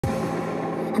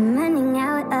I'm running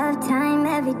out of time,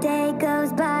 every day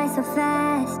goes by so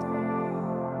fast,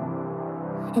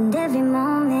 and every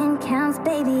moment counts,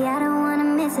 baby, I don't wanna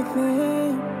miss a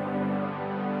thing.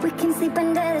 We can sleep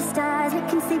under the stars, we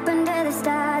can sleep under the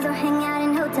stars, or hang out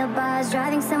in hotel bars,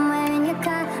 driving somewhere in your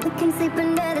car. We can sleep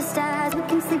under the stars, we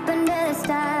can sleep under the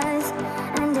stars,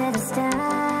 under the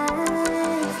stars.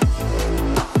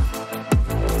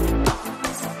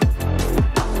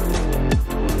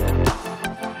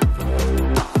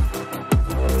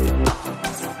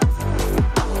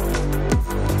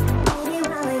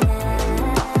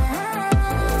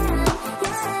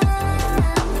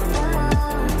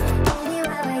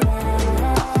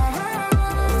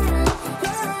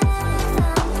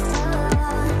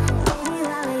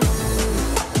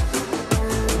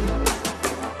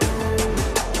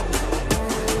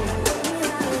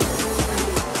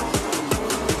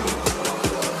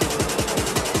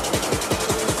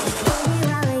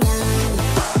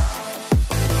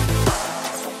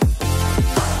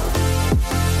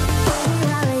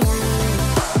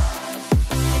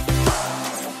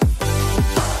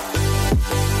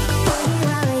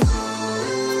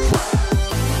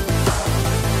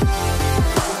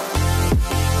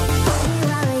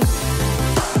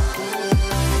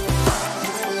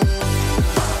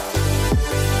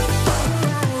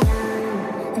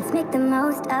 Make the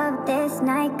most of this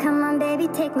night. Come on, baby,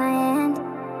 take my hand.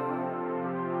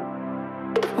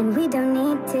 And we don't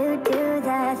need to do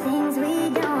the things we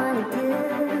don't want to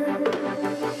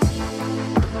do.